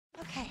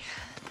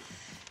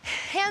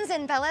Hands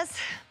in, fellas.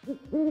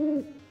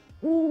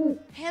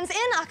 Hands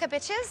in, aka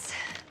bitches.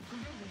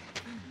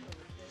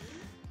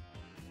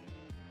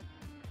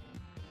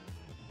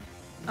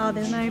 Oh,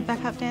 there's no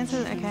backup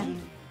dancers? Okay.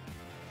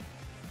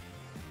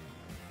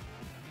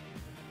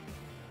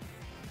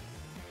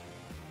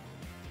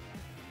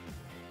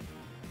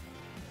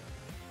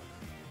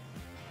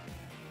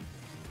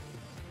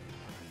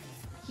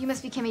 You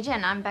must be Kimmy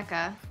Jin. I'm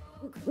Becca.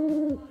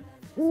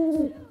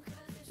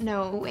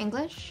 No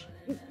English?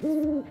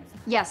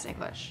 Yes,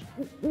 English.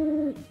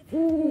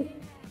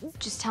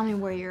 Just tell me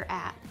where you're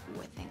at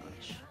with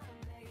English.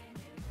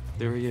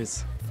 There he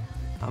is.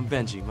 I'm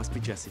Benji. Must be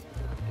Jesse.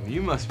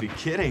 You must be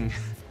kidding.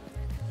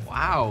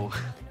 Wow.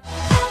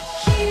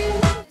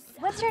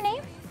 What's your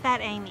name?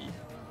 Fat Amy.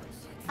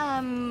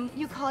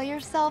 You call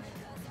yourself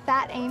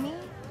Fat Amy?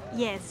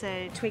 Yeah,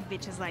 so twig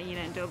bitches like you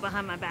don't do it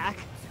behind my back.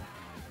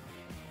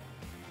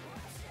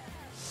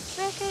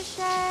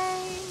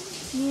 Ricochet,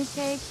 you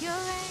take your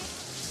aim.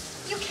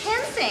 You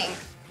can sing.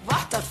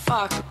 What the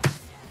fuck?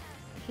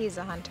 He's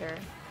a hunter.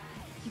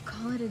 You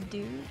call it a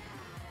dude?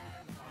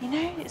 You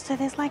know, so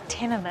there's like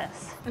 10 of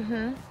us.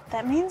 Mm-hmm.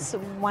 That means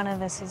one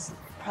of us is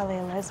probably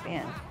a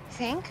lesbian.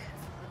 Think?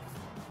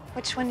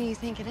 Which one do you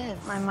think it is?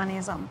 My money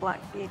is on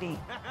Black Beauty.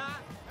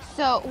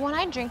 So, when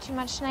I drink too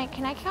much tonight,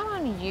 can I count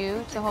on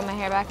you to hold my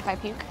hair back if I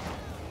puke?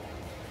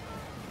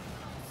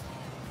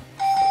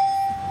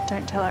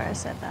 Don't tell her I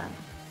said that.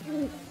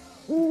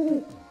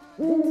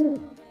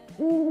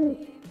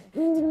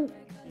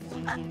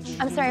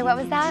 I'm sorry, what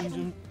was that?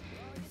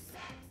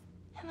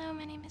 Hello,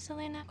 my name is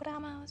Elena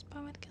Kurama. I was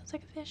born with gills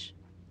like a fish.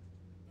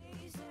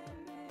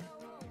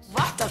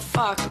 What the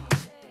fuck?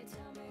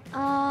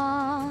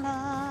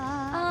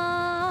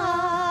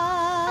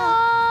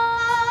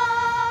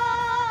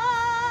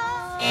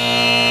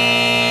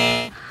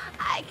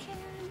 I can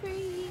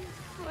breathe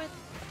for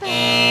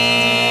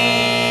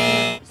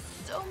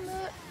so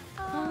much.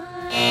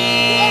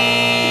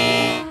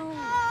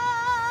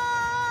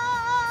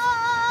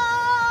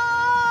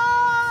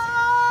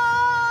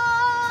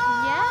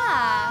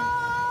 Yeah.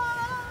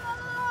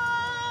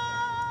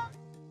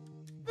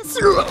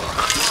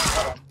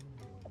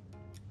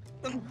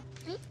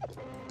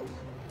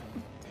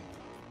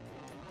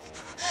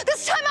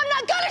 This time I'm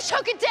not gonna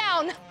choke it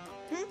down!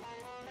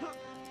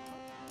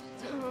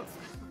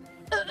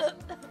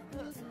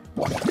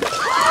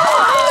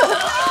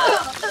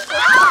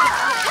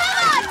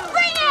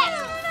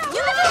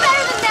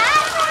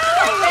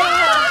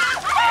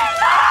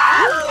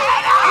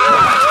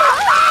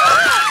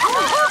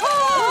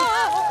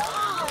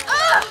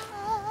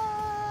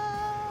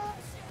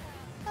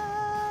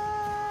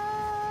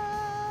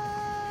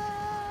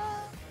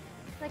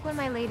 Like when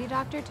my lady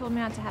doctor told me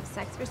not to have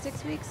sex for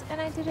 6 weeks,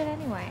 and I did it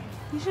anyway.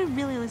 You should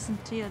really listen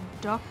to your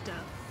doctor.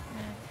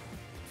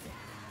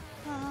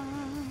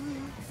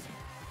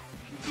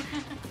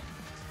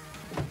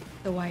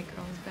 The white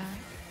girl's back.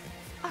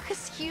 Oh,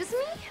 excuse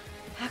me?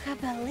 I can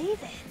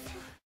believe it.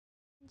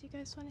 Do you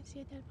guys want to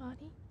see a dead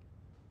body?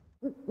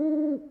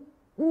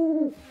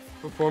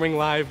 Performing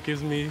live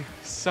gives me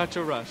such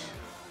a rush.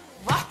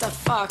 What the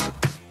fuck?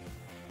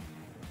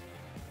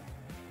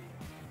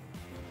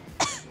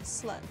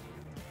 Slut.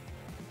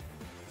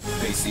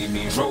 They see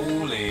me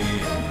rolling.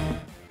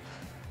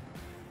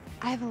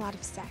 I have a lot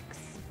of sex.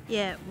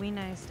 Yeah, we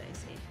know,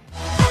 Stacie.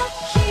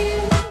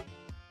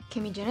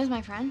 Kimmy Jin is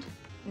my friend?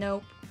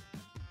 Nope.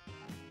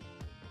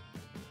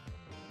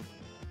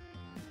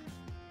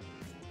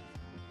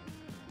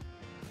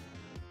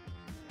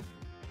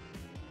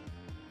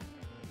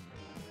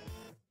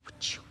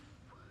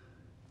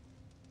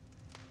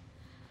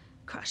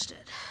 Crushed it.